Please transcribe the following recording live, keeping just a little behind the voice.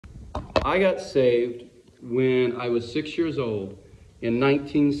I got saved when I was 6 years old in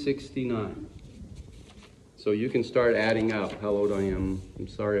 1969. So you can start adding up how old I am. I'm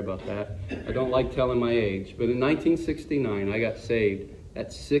sorry about that. I don't like telling my age. But in 1969, I got saved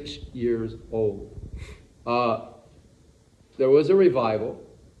at 6 years old. There was a revival,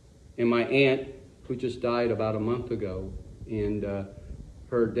 and my aunt, who just died about a month ago, and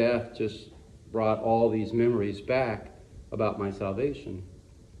her death just brought all these memories back about my salvation.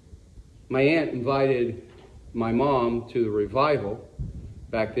 My aunt invited my mom to the revival.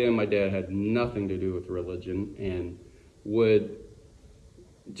 Back then, my dad had nothing to do with religion, and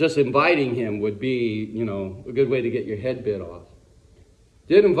just inviting him would be, a good way to get your head bit off.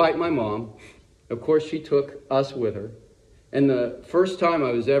 Did invite my mom. Of course, she took us with her. And the first time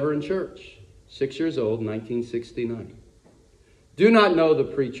I was ever in church, 6 years old, 1969. Do not know the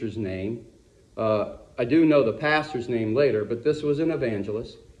preacher's name. I do know the pastor's name later, but this was an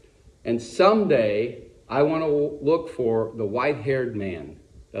evangelist. And someday, I want to look for the white-haired man.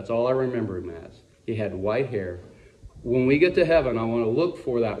 That's all I remember him as. He had white hair. When we get to heaven, I want to look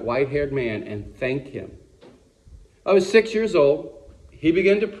for that white-haired man and thank him. I was 6 years old. He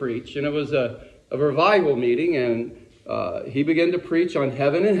began to preach, and it was a revival meeting, and he began to preach on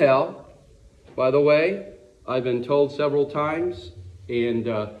heaven and hell. By the way, I've been told several times, and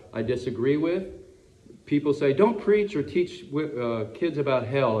I disagree with. People say, don't preach or teach kids about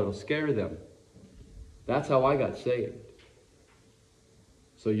hell. It'll scare them. That's how I got saved.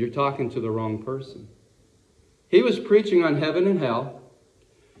 So you're talking to the wrong person. He was preaching on heaven and hell.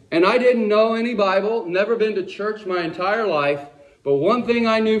 And I didn't know any Bible, never been to church my entire life. But one thing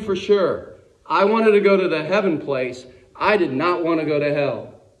I knew for sure, I wanted to go to the heaven place. I did not want to go to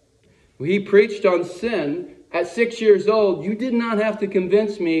hell. He preached on sin. At 6 years old, you did not have to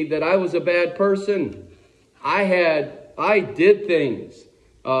convince me that I was a bad person. I did things.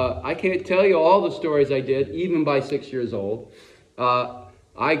 I can't tell you all the stories I did, even by 6 years old.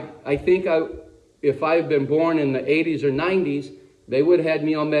 I think if I had been born in the 80s or 90s, they would have had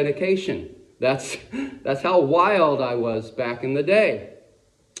me on medication. That's how wild I was back in the day.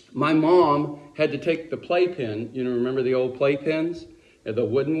 My mom had to take the playpen, remember the old playpens, the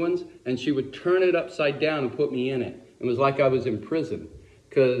wooden ones, and she would turn it upside down and put me in it. It was like I was in prison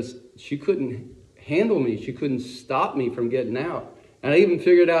because she couldn't handle me. She couldn't stop me from getting out. And I even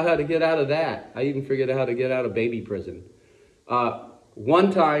figured out how to get out of that. I even figured out how to get out of baby prison.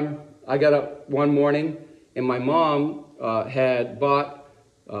 One time, I got up one morning, and my mom had bought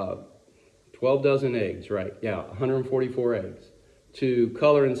 12 dozen eggs, right? Yeah, 144 eggs to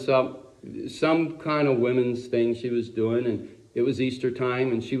color in some kind of women's thing she was doing, and it was Easter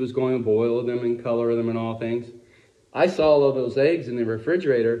time, and she was going to boil them and color them and all things. I saw all of those eggs in the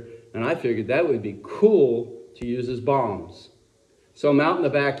refrigerator, and I figured that would be cool to use as bombs. So I'm out in the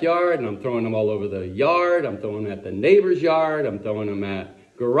backyard, and I'm throwing them all over the yard. I'm throwing them at the neighbor's yard. I'm throwing them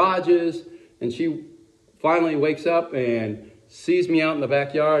at garages. And she finally wakes up and sees me out in the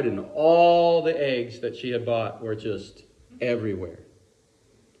backyard, and all the eggs that she had bought were just everywhere.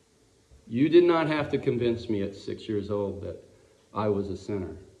 You did not have to convince me at 6 years old that I was a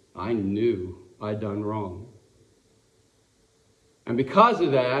sinner. I knew I'd done wrong. And because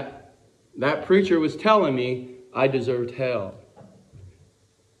of that, that preacher was telling me I deserved hell.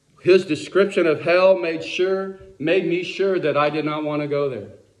 His description of hell made me sure that I did not want to go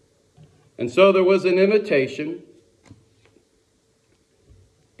there. And so there was an invitation.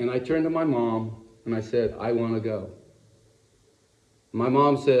 And I turned to my mom and I said, I want to go. My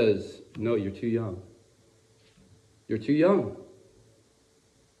mom says, no, you're too young. You're too young.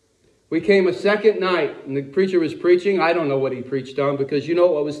 We came a second night and the preacher was preaching. I don't know what he preached on because you know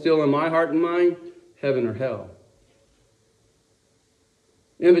what was still in my heart and mind? Heaven or hell.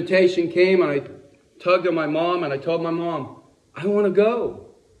 Invitation came and I tugged on my mom and I told my mom, I want to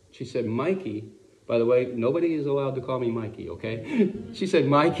go. She said, Mikey, by the way, nobody is allowed to call me Mikey, okay? She said,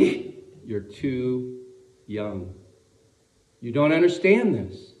 Mikey, you're too young. You don't understand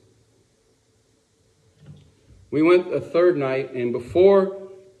this. We went a third night, and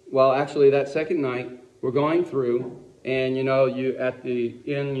that second night, we're going through, and you at the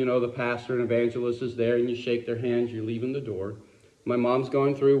end, the pastor and evangelist is there, and you shake their hands, you're leaving the door. My mom's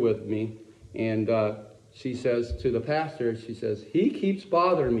going through with me, and she says to the pastor, she says, he keeps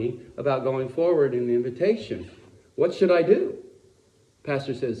bothering me about going forward in the invitation. What should I do?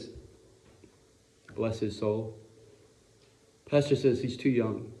 Pastor says, bless his soul. Pastor says he's too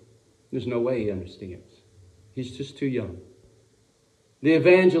young. There's no way he understands. He's just too young. The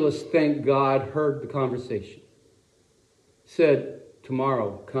evangelist, thank God, heard the conversation. Said,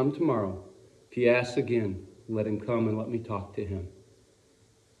 come tomorrow. If he asks again, let him come and let me talk to him.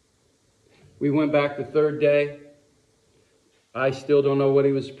 We went back the third day. I still don't know what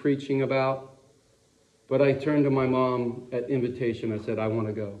he was preaching about. But I turned to my mom at invitation. I said, I want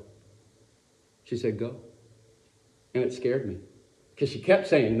to go. She said, go. And it scared me. Because she kept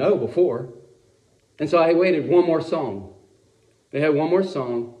saying no before. And so I waited one more song. They had one more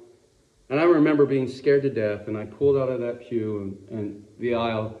song. And I remember being scared to death. And I pulled out of that pew and the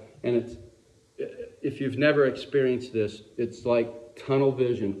aisle. And if you've never experienced this, it's like tunnel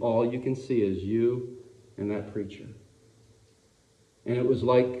vision. All you can see is you and that preacher. And it was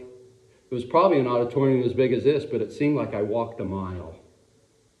probably an auditorium as big as this, but it seemed like I walked a mile.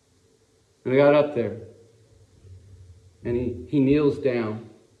 And I got up there. And he kneels down.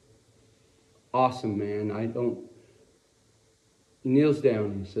 Awesome, man. He kneels down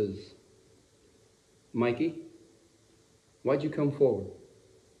and he says, Mikey, why'd you come forward?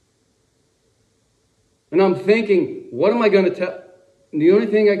 And I'm thinking, what am I going to tell? The only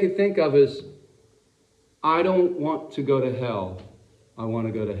thing I could think of is, I don't want to go to hell. I want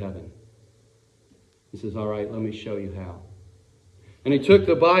to go to heaven. He says, all right, let me show you how. And he took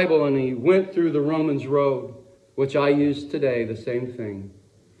the Bible and he went through the Romans road, which I use today, the same thing.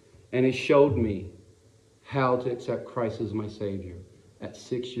 And he showed me how to accept Christ as my Savior at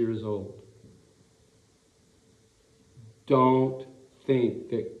 6 years old. Don't think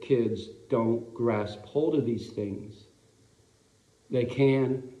that kids don't grasp hold of these things. They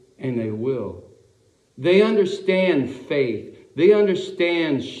can and they will. They understand faith. They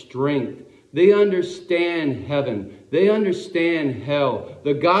understand strength. They understand heaven. They understand hell.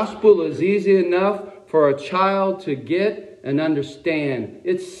 The gospel is easy enough for a child to get and understand.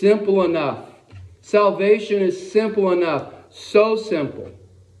 It's simple enough. Salvation is simple enough. So simple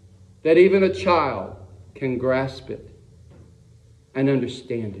that even a child can grasp it and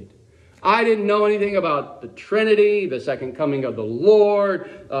understand it. I didn't know anything about the Trinity, the second coming of the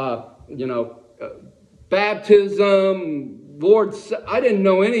Lord, baptism, I didn't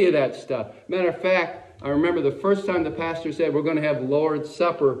know any of that stuff. Matter of fact, I remember the first time the pastor said we're going to have Lord's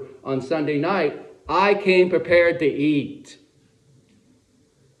Supper on Sunday night, I came prepared to eat.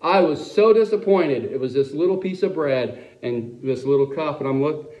 I was so disappointed. It was this little piece of bread and this little cup. And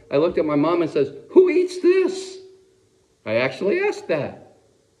I looked at my mom and says, who eats this? I actually asked that.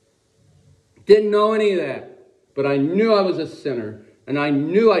 Didn't know any of that. But I knew I was a sinner. And I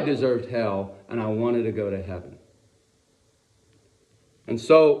knew I deserved hell. And I wanted to go to heaven. And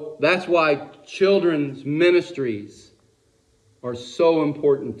so that's why children's ministries are so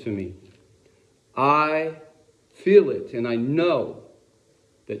important to me. I feel it and I know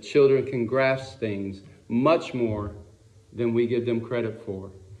that children can grasp things much more than we give them credit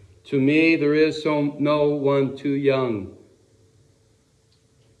for. To me, there is no one too young.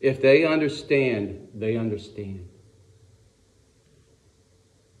 If they understand, they understand.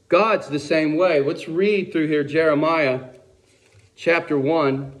 God's the same way. Let's read through here Jeremiah chapter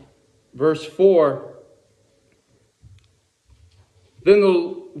 1, verse 4. Then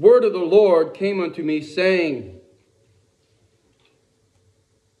the word of the Lord came unto me, saying,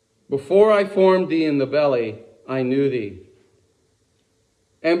 before I formed thee in the belly, I knew thee.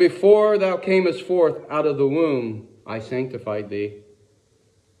 And before thou camest forth out of the womb, I sanctified thee.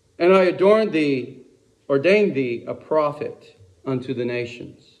 And I ordained thee a prophet unto the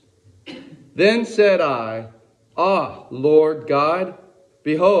nations. Then said I, ah, Lord God,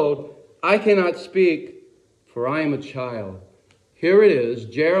 behold, I cannot speak, for I am a child. Here it is,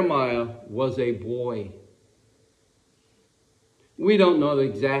 Jeremiah was a boy. We don't know the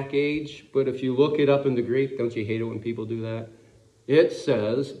exact age, but if you look it up in the Greek, don't you hate it when people do that? It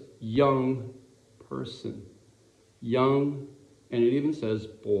says young person. Young, and it even says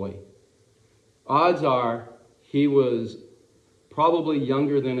boy. Odds are he was probably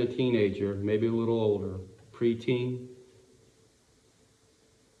younger than a teenager, maybe a little older, preteen.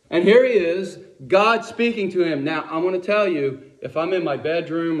 And here he is, God speaking to him. Now, I want to tell you, if I'm in my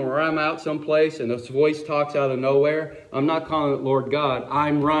bedroom or I'm out someplace and this voice talks out of nowhere, I'm not calling it Lord God.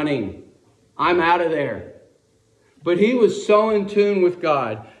 I'm running. I'm out of there. But he was so in tune with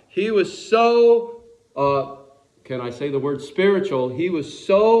God. He was so, can I say the word spiritual? He was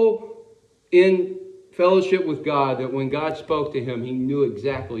so in fellowship with God that when God spoke to him, he knew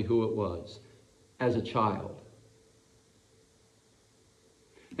exactly who it was as a child.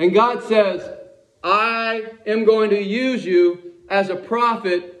 And God says, I am going to use you as a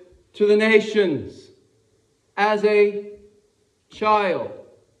prophet to the nations, as a child.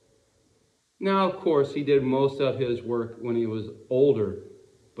 Now, of course, he did most of his work when he was older,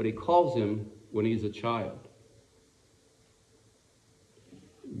 but he calls him when he's a child.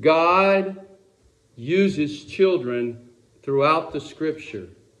 God uses children throughout the Scripture.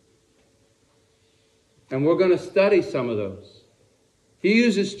 And we're going to study some of those. He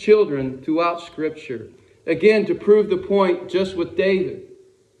uses children throughout Scripture. Again, to prove the point, just with David.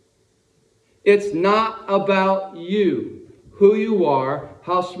 It's not about you, who you are,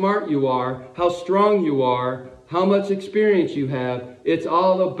 how smart you are, how strong you are, how much experience you have. It's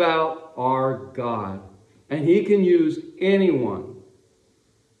all about our God. And He can use anyone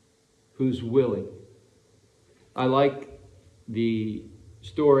who's willing. I like the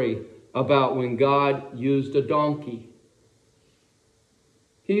story about when God used a donkey.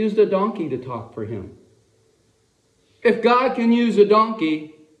 He used a donkey to talk for Him. If God can use a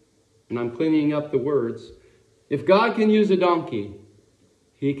donkey, and I'm cleaning up the words, if God can use a donkey,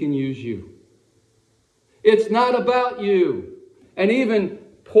 He can use you. It's not about you. And even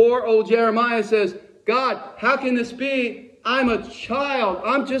poor old Jeremiah says, God, how can this be? I'm a child.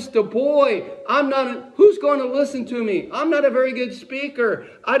 I'm just a boy. Who's going to listen to me? I'm not a very good speaker.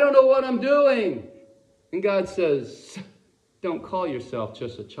 I don't know what I'm doing. And God says, don't call yourself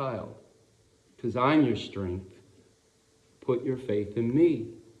just a child, because I'm your strength. Put your faith in me.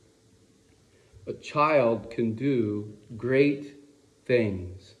 A child can do great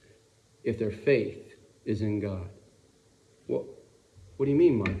things if their faith is in God. Well, what do you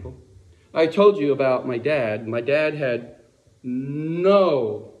mean, Michael? I told you about my dad. My dad had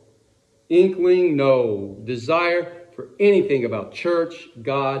no inkling, no desire for anything about church,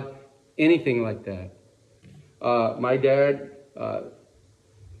 God, anything like that. My dad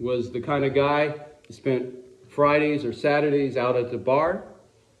was the kind of guy who spent Fridays or Saturdays out at the bar.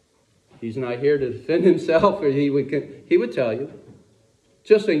 He's not here to defend himself, or he would tell you.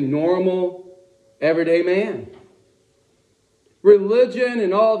 Just a normal, everyday man. Religion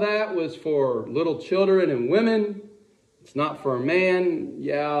and all that was for little children and women. It's not for a man.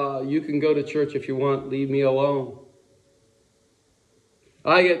 Yeah, you can go to church if you want. Leave me alone.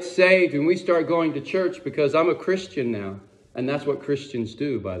 I get saved and we start going to church because I'm a Christian now. And that's what Christians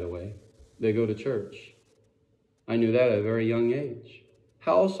do, by the way. They go to church. I knew that at a very young age.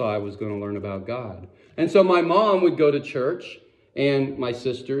 How else I was going to learn about God? And so my mom would go to church, and my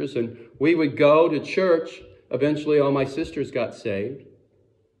sisters, and we would go to church. Eventually all my sisters got saved.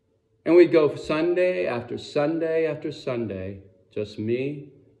 And we'd go Sunday after Sunday after Sunday, just me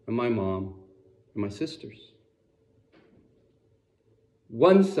and my mom and my sisters.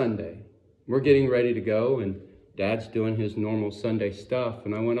 One Sunday, we're getting ready to go, and Dad's doing his normal Sunday stuff.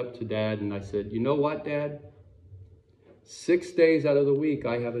 And I went up to Dad and I said, you know what, Dad? 6 days out of the week,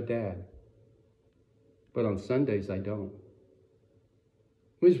 I have a dad. But on Sundays, I don't.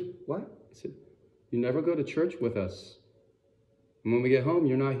 He said, what? I said, you never go to church with us. And when we get home,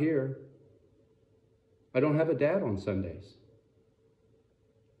 you're not here. I don't have a dad on Sundays.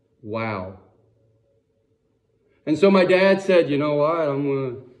 Wow. And so my dad said, you know what? I'm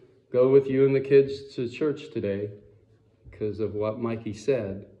going to go with you and the kids to church today because of what Mikey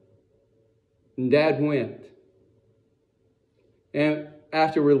said. And Dad went. And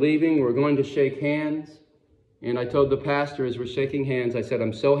after we're leaving, we're going to shake hands. And I told the pastor as we're shaking hands, I said,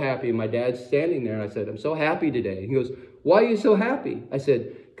 I'm so happy. And my dad's standing there. And I said, I'm so happy today. He goes, why are you so happy? I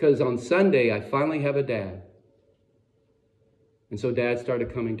said, because on Sunday, I finally have a dad. And so Dad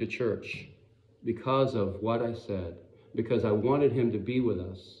started coming to church because of what I said, because I wanted him to be with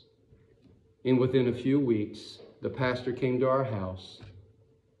us. And within a few weeks, the pastor came to our house,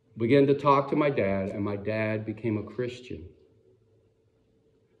 began to talk to my dad, and my dad became a Christian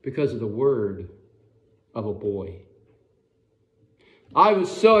because of the word of a boy. I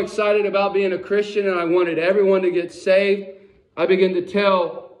was so excited about being a Christian, and I wanted everyone to get saved. I began to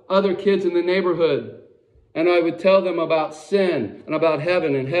tell other kids in the neighborhood, and I would tell them about sin and about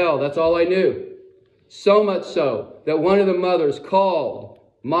heaven and hell. That's all I knew. So much so that one of the mothers called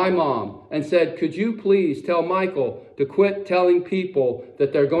my mom and said, could you please tell Michael to quit telling people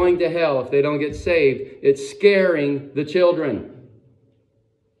that they're going to hell if they don't get saved? It's scaring the children.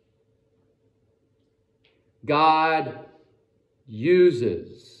 God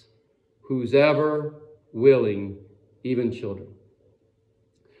uses who's ever willing, even children.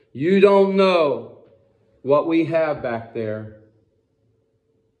 You don't know what we have back there.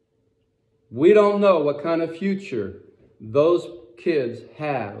 We don't know what kind of future those kids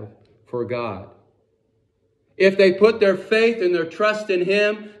have for God. If they put their faith and their trust in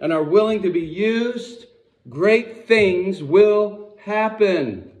Him and are willing to be used, great things will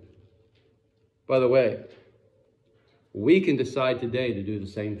happen. By the way, we can decide today to do the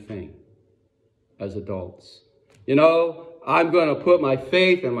same thing as adults. You know, I'm going to put my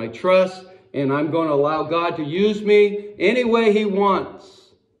faith and my trust, and I'm going to allow God to use me any way He wants.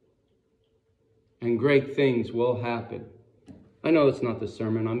 And great things will happen. I know it's not the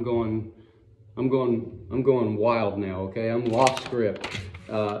sermon. I'm going I'm going wild now, okay? I'm off script.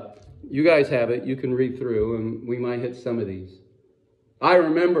 You guys have it. You can read through, and we might hit some of these. I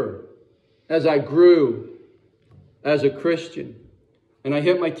remember as I grew as a Christian, and I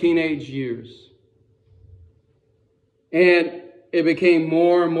hit my teenage years, and it became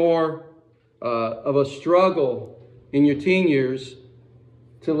more and more of a struggle in your teen years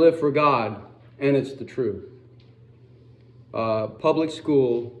to live for God, and it's the truth. Public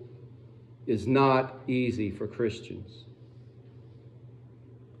school is not easy for Christians.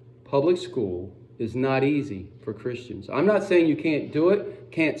 Public school is not easy for Christians. I'm not saying you can't do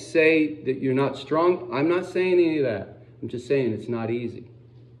it, can't say that you're not strong. I'm not saying any of that. I'm just saying it's not easy.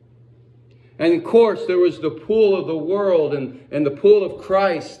 And of course, there was the pull of the world and the pull of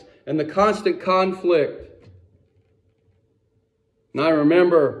Christ and the constant conflict. And I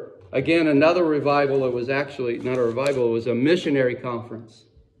remember, again, another revival. It was actually not a revival, it was a missionary conference.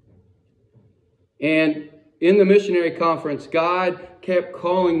 And in the missionary conference, God kept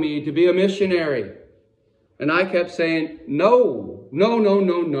calling me to be a missionary. And I kept saying, no.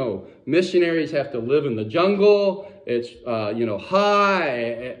 Missionaries have to live in the jungle. It's,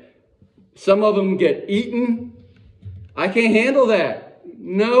 high. Some of them get eaten. I can't handle that.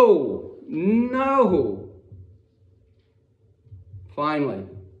 No. Finally,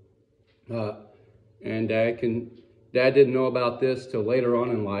 and Dad didn't know about this till later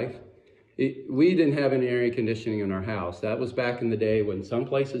on in life. We didn't have any air conditioning in our house. That was back in the day when some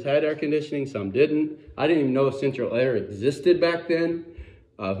places had air conditioning, some didn't. I didn't even know if central air existed back then.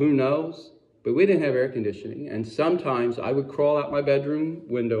 Who knows? But we didn't have air conditioning. And sometimes I would crawl out my bedroom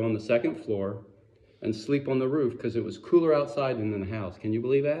window on the second floor and sleep on the roof because it was cooler outside than in the house. Can you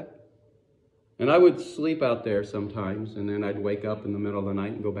believe that? And I would sleep out there sometimes, and then I'd wake up in the middle of the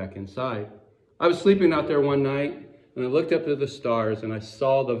night and go back inside. I was sleeping out there one night, and I looked up to the stars, and I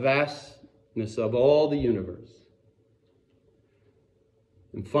saw the vastness of all the universe.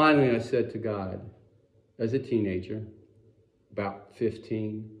 And finally I said to God, as a teenager, about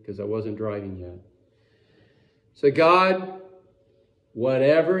 15, because I wasn't driving yet, said, God,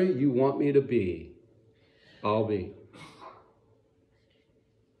 whatever you want me to be, I'll be.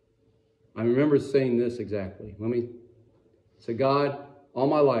 I remember saying this exactly. Say, God, all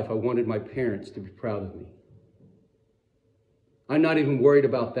my life I wanted my parents to be proud of me. I'm not even worried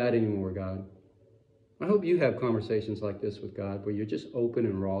about that anymore, God. I hope you have conversations like this with God where you're just open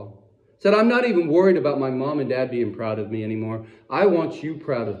and raw. Said, I'm not even worried about my mom and dad being proud of me anymore. I want you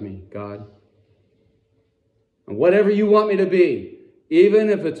proud of me, God. And whatever you want me to be, even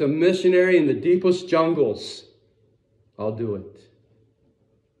if it's a missionary in the deepest jungles, I'll do it.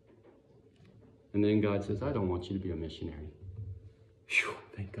 And then God says, I don't want you to be a missionary. Whew,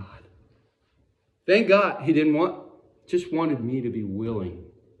 thank God. Thank God he just wanted me to be willing.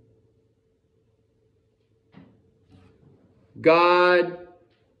 God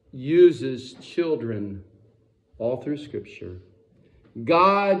uses children all through Scripture.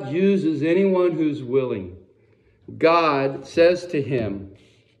 God uses anyone who's willing. God says to him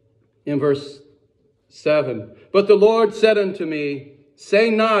in verse 7, but the Lord said unto me, say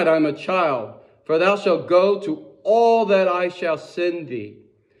not, I'm a child, for thou shalt go to all that I shall send thee,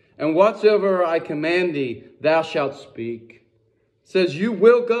 and whatsoever I command thee, thou shalt speak. It says, you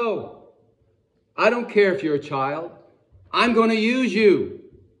will go. I don't care if you're a child. I'm going to use you.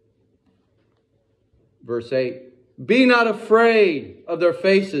 Verse 8, be not afraid of their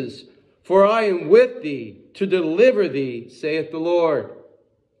faces, for I am with thee to deliver thee, saith the Lord.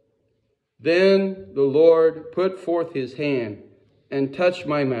 Then the Lord put forth his hand and touched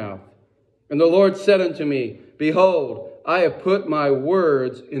my mouth. And the Lord said unto me, behold, I have put my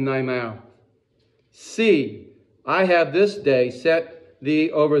words in thy mouth. See, I have this day set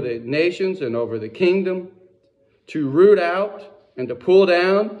thee over the nations and over the kingdom, to root out and to pull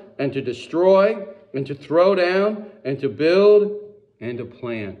down and to destroy and to throw down and to build and to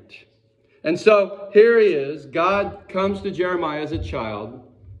plant. And so here he is. God comes to Jeremiah as a child,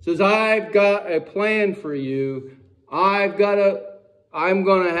 says, I've got a plan for you. I'm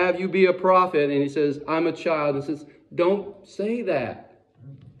going to have you be a prophet. And he says, I'm a child. And says, don't say that,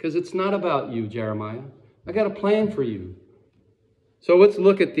 because it's not about you, Jeremiah. I got a plan for you. So let's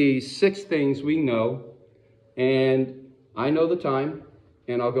look at these 6 things we know. And I know the time,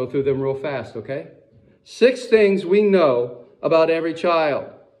 and I'll go through them real fast, okay? 6 things we know about every child.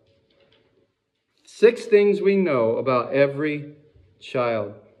 6 things we know about every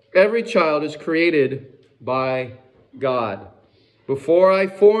child. Every child is created by God. Before I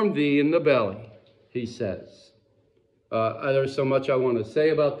formed thee in the belly, he says. There's so much I want to say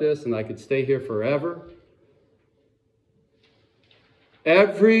about this, and I could stay here forever.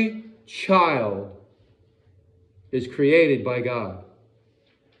 Every child is created by God.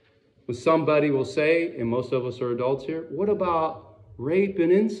 Well, somebody will say, and most of us are adults here, what about rape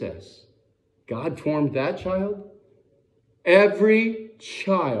and incest? God formed that child? Every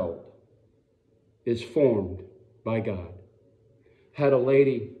child is formed by God. Had a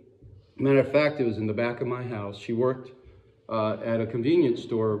lady, matter of fact, it was in the back of my house. She worked at a convenience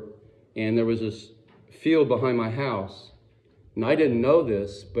store, and there was this field behind my house. And I didn't know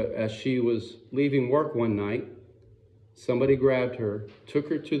this, but as she was leaving work one night, somebody grabbed her, took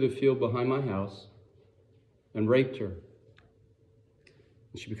her to the field behind my house, and raped her.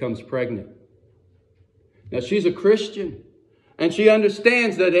 And she becomes pregnant. Now, she's a Christian, and she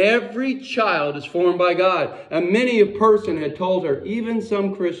understands that every child is formed by God. And many a person had told her, even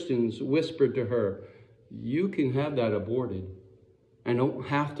some Christians whispered to her, you can have that aborted and don't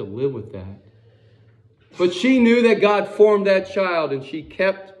have to live with that. But she knew that God formed that child, and she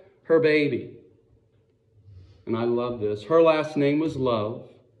kept her baby. And I love this. Her last name was Love,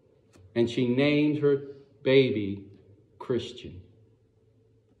 and she named her baby Christian.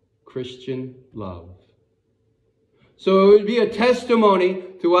 Christian Love. So it would be a testimony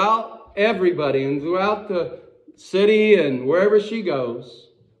throughout everybody and throughout the city and wherever she goes.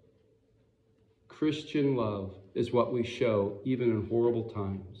 Christian love is what we show even in horrible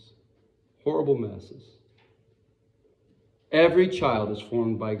times, horrible messes. Every child is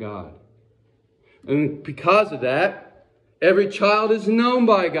formed by God. And because of that, every child is known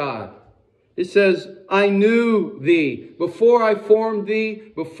by God. It says, I knew thee before I formed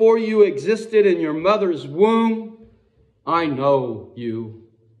thee, before you existed in your mother's womb. I know you.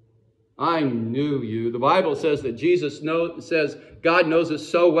 I knew you. The Bible says that says God knows us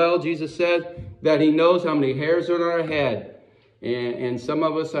so well. Jesus said that he knows how many hairs are on our head. And some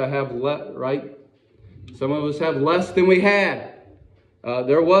of us have right? Some of us have less than we had.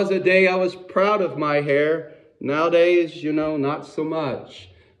 There was a day I was proud of my hair. Nowadays, not so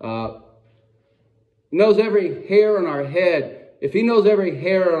much. He knows every hair on our head. If he knows every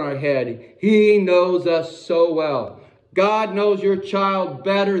hair on our head, he knows us so well. God knows your child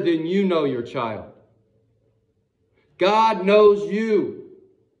better than you know your child. God knows you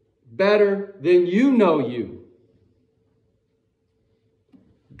better than you know you.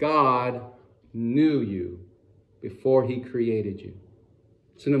 God knew you before he created you.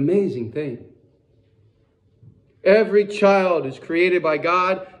 It's an amazing thing. Every child is created by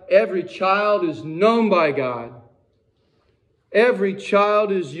God. Every child is known by God. Every child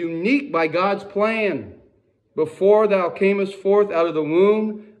is unique by God's plan. Before thou camest forth out of the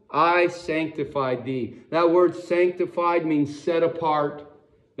womb, I sanctified thee. That word sanctified means set apart.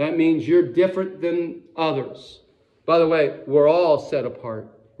 That means you're different than others. By the way, we're all set apart.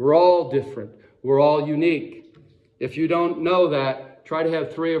 We're all different. We're all unique. If you don't know that, try to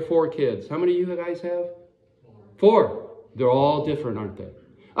have 3 or 4 kids. How many of you guys have? 4. They're all different, aren't they?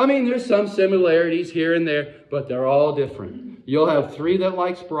 I mean, there's some similarities here and there, but they're all different. You'll have 3 that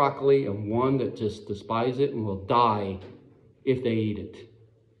likes broccoli and 1 that just despises it and will die if they eat it.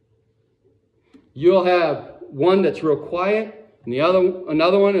 You'll have 1 that's real quiet and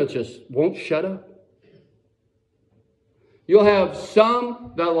another one that just won't shut up. You'll have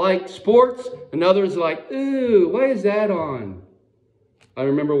some that like sports and others like, ooh, why is that on? I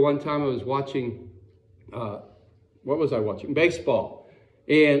remember one time I was watching, what was I watching? Baseball.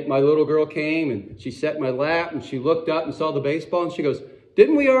 And my little girl came and she sat in my lap and she looked up and saw the baseball and she goes,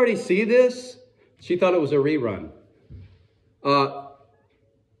 didn't we already see this? She thought it was a rerun.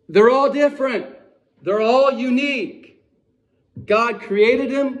 They're all different. They're all unique. God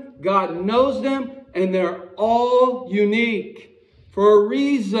created them. God knows them. And they're all unique for a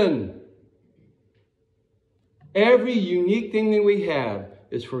reason. Every unique thing that we have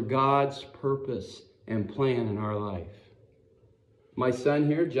is for God's purpose and plan in our life. My son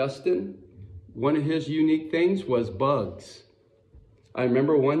here, Justin, one of his unique things was bugs. I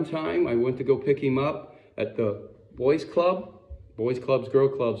remember one time I went to go pick him up at the boys club. Boys clubs, girl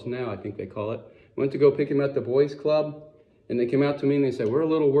clubs now, I think they call it. Went to go pick him at the boys club, and they came out to me and they said, we're a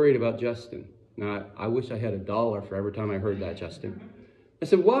little worried about Justin. Now, I wish I had $1 for every time I heard that, Justin. I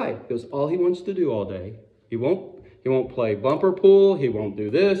said, why? Because all he wants to do all day, he won't play bumper pool, he won't do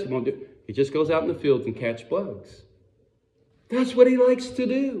this, he just goes out in the fields and catch bugs. That's what he likes to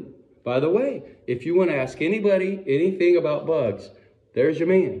do. By the way, if you want to ask anybody anything about bugs, there's your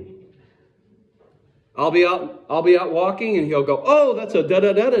man. I'll be out walking and he'll go, oh, that's a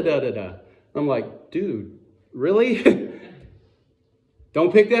da-da-da-da-da-da-da. I'm like, dude, really?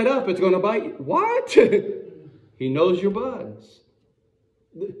 Don't pick that up. It's going to bite you. What? He knows your bugs.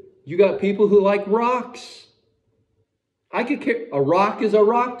 You got people who like rocks. I could care. A rock is a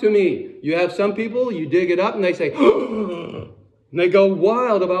rock to me. You have some people, you dig it up and they say, and they go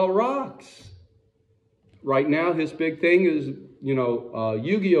wild about rocks. Right now, his big thing is,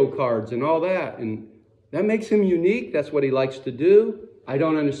 Yu-Gi-Oh cards and all that. And that makes him unique. That's what he likes to do. I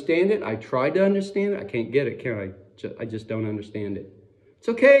don't understand it. I tried to understand it. I can't get it, can I? I just don't understand it. It's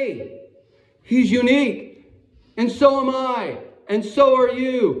okay. He's unique. And so am I. And so are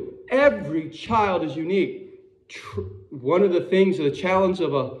you. Every child is unique. One of the things, the challenge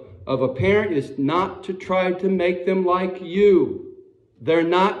of a parent is not to try to make them like you. They're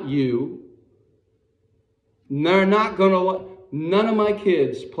not you. They're not going to... None of my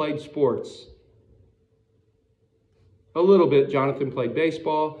kids played sports. A little bit. Jonathan played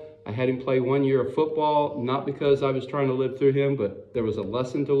baseball. I had him play 1 year of football, not because I was trying to live through him, but there was a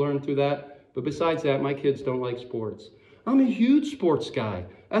lesson to learn through that. But besides that, my kids don't like sports. I'm a huge sports guy.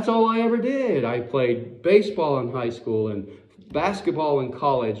 That's all I ever did. I played baseball in high school and basketball in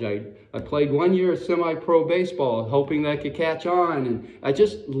college. I played 1 year of semi-pro baseball, hoping that I could catch on. And I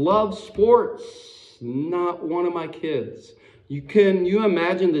just love sports. Not one of my kids. Can you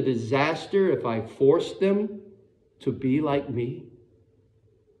imagine the disaster if I forced them to be like me?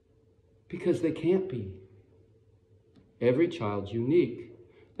 Because they can't be. Every child's unique.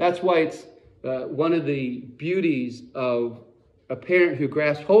 That's why it's one of the beauties of a parent who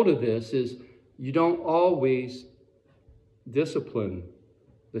grasps hold of this is you don't always discipline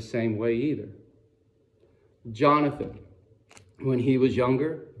the same way either. Jonathan, when he was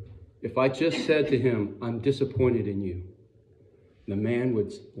younger, if I just said to him, I'm disappointed in you, the man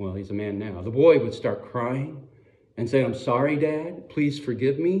would, well, he's a man now, the boy would start crying and say, I'm sorry, Dad, please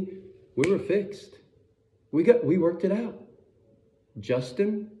forgive me. We were fixed. We worked it out.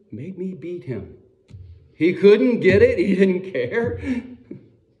 Justin made me beat him. He couldn't get it. He didn't care.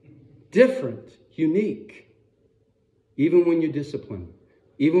 Different, unique. Even when you discipline.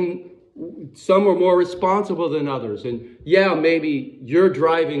 Even some are more responsible than others. And yeah, maybe you're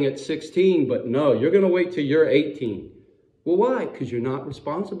driving at 16, but no, you're going to wait till you're 18. Well, why? Because you're not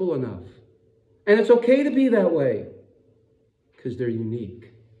responsible enough. And it's okay to be that way. Because they're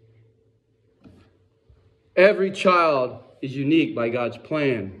unique. Every child is unique by God's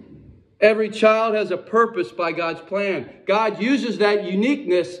plan. Every child has a purpose by God's plan. God uses that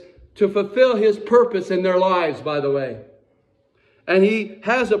uniqueness to fulfill His purpose in their lives, by the way. And He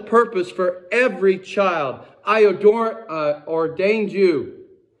has a purpose for every child. I ordained you.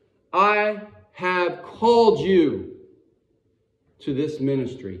 I have called you to this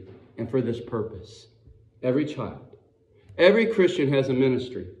ministry and for this purpose. Every child. Every Christian has a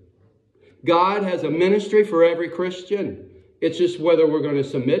ministry. God has a ministry for every Christian. It's just whether we're going to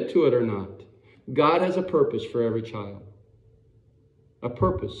submit to it or not. God has a purpose for every child. A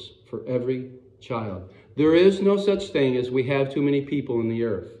purpose for every child. There is no such thing as we have too many people in the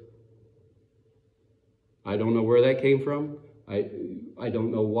earth. I don't know where that came from. I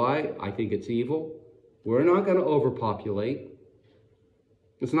don't know why. I think it's evil. We're not going to overpopulate.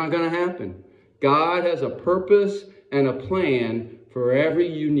 It's not going to happen. God has a purpose and a plan for every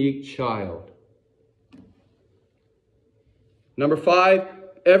unique child. Number 5,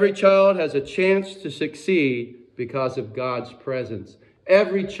 every child has a chance to succeed because of God's presence.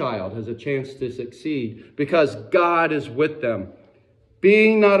 Every child has a chance to succeed because God is with them.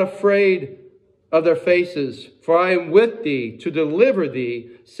 Being not afraid of their faces, for I am with thee to deliver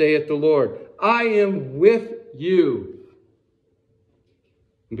thee, saith the Lord. I am with you.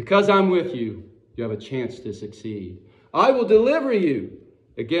 And because I'm with you, you have a chance to succeed. I will deliver you.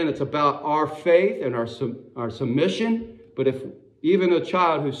 Again, it's about our faith and our submission. But if even a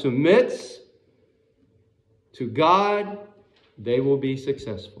child who submits to God, they will be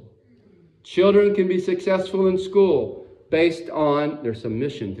successful. Children can be successful in school based on their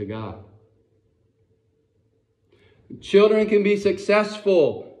submission to God. Children can be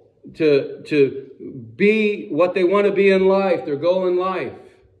successful to be what they want to be in life, their goal in life,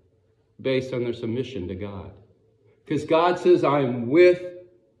 based on their submission to God. Because God says, I am with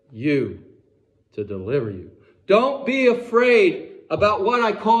you to deliver you. Don't be afraid about what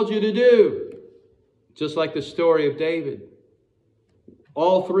I called you to do. Just like the story of David.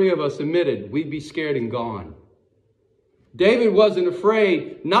 All three of us admitted we'd be scared and gone. David wasn't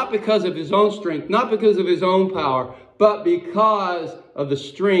afraid, not because of his own strength, not because of his own power, but because of the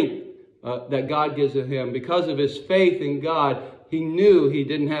strength that God gives to him. Because of his faith in God, he knew he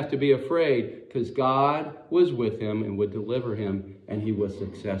didn't have to be afraid because God was with him and would deliver him, and he was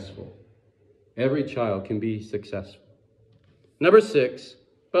successful. Every child can be successful. Number 6,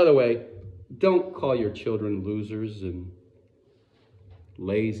 by the way, don't call your children losers and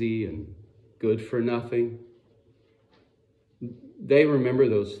lazy and good for nothing. they remember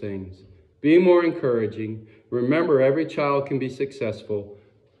those things. Be more encouraging. Remember, every child can be successful.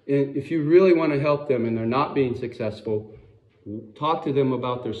 And if you really want to help them and they're not being successful, talk to them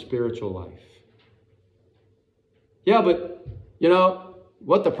about their spiritual life. Yeah, but,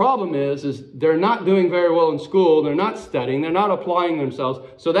 what the problem is they're not doing very well in school. They're not studying. They're not applying themselves.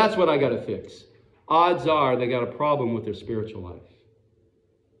 So that's what I got to fix. Odds are they got a problem with their spiritual life.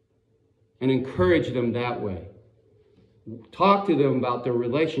 And encourage them that way. Talk to them about their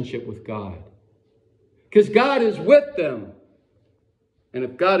relationship with God. Because God is with them. And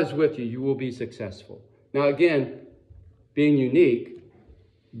if God is with you, you will be successful. Now again, being unique,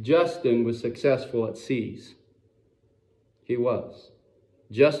 Justin was successful at C's. He was.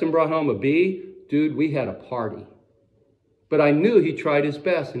 Justin brought home a B. Dude, we had a party. But I knew he tried his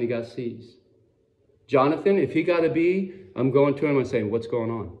best and he got C's. Jonathan, if he got a B, I'm going to him and saying, what's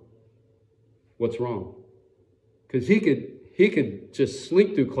going on? What's wrong? Because he could just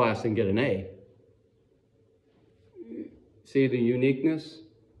sleep through class and get an A. See the uniqueness?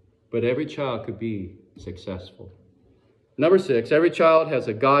 But every child could be successful. Number 6, every child has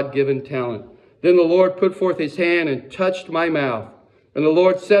a God-given talent. Then the Lord put forth his hand and touched my mouth. And the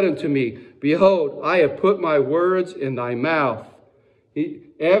Lord said unto me, Behold, I have put my words in thy mouth.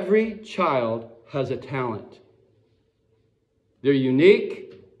 Every child has a talent. They're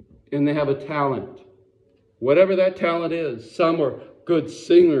unique and they have a talent. Whatever that talent is. Some are good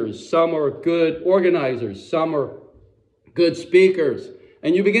singers. Some are good organizers. Some are good speakers.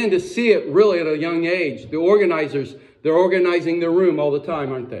 And you begin to see it really at a young age. The organizers, they're organizing their room all the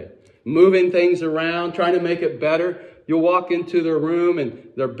time, aren't they? Moving things around, trying to make it better. You'll walk into their room and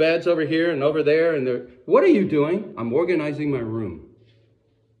their bed's over here and over there. And what are you doing? I'm organizing my room.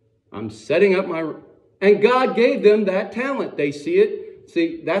 I'm setting up my room. And God gave them that talent. They see it.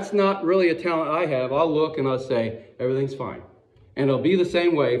 See, that's not really a talent I have. I'll look and I'll say, everything's fine. And it'll be the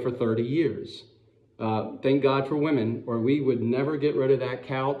same way for 30 years. Thank God for women, or we would never get rid of that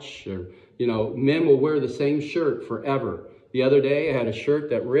couch. Or, men will wear the same shirt forever. The other day, I had a shirt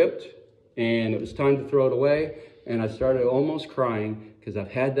that ripped, and it was time to throw it away. And I started almost crying because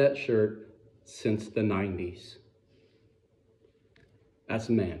I've had that shirt since the 90s. That's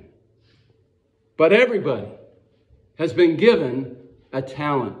men. But everybody has been given a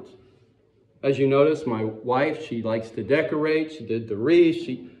talent. As you notice, my wife, she likes to decorate. She did the wreath.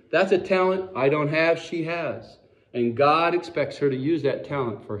 That's a talent I don't have, she has. And God expects her to use that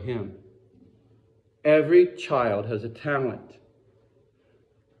talent for him. Every child has a talent.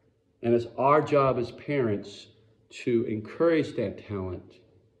 And it's our job as parents to encourage that talent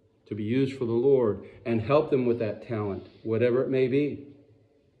to be used for the Lord and help them with that talent, whatever it may be.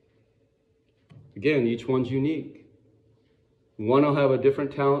 Again, each one's unique. One will have a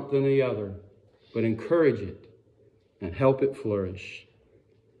different talent than the other, but encourage it and help it flourish.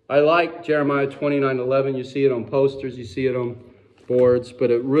 I like Jeremiah 29:11. You see it on posters, you see it on boards,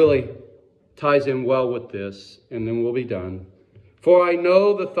 but it really ties in well with this, and then we'll be done. For I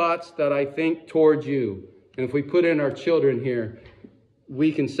know the thoughts that I think toward you. And if we put in our children here,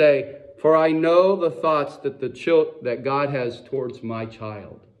 we can say, for I know the thoughts that God has towards my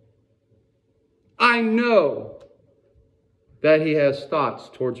child. I know that he has thoughts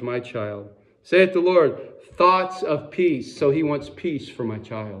towards my child. Saith the Lord, thoughts of peace. So he wants peace for my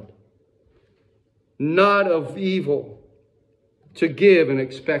child. Not of evil, to give an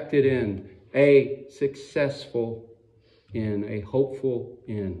expected end, a successful end, a hopeful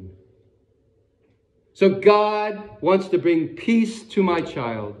end. So God wants to bring peace to my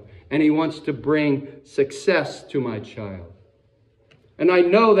child, and he wants to bring success to my child. And I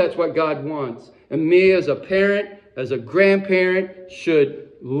know that's what God wants. And me as a parent, as a grandparent,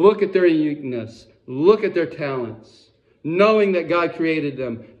 should look at their uniqueness, look at their talents, knowing that God created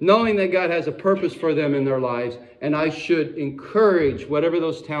them, knowing that God has a purpose for them in their lives, and I should encourage whatever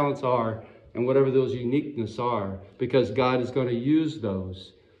those talents are and whatever those uniqueness are, because God is going to use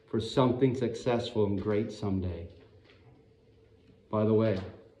those for something successful and great someday. By the way,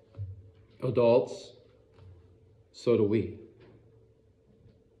 adults, so do we.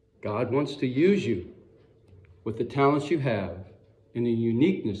 God wants to use you with the talents you have and the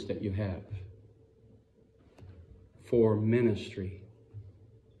uniqueness that you have for ministry.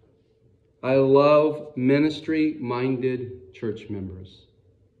 I love ministry-minded church members.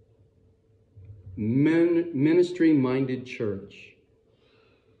 Ministry-minded church.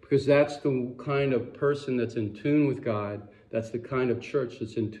 Because that's the kind of person that's in tune with God. That's the kind of church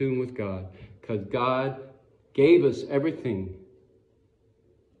that's in tune with God. Because God gave us everything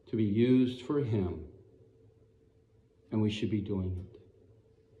to be used for him. And we should be doing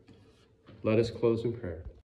it. Let us close in prayer.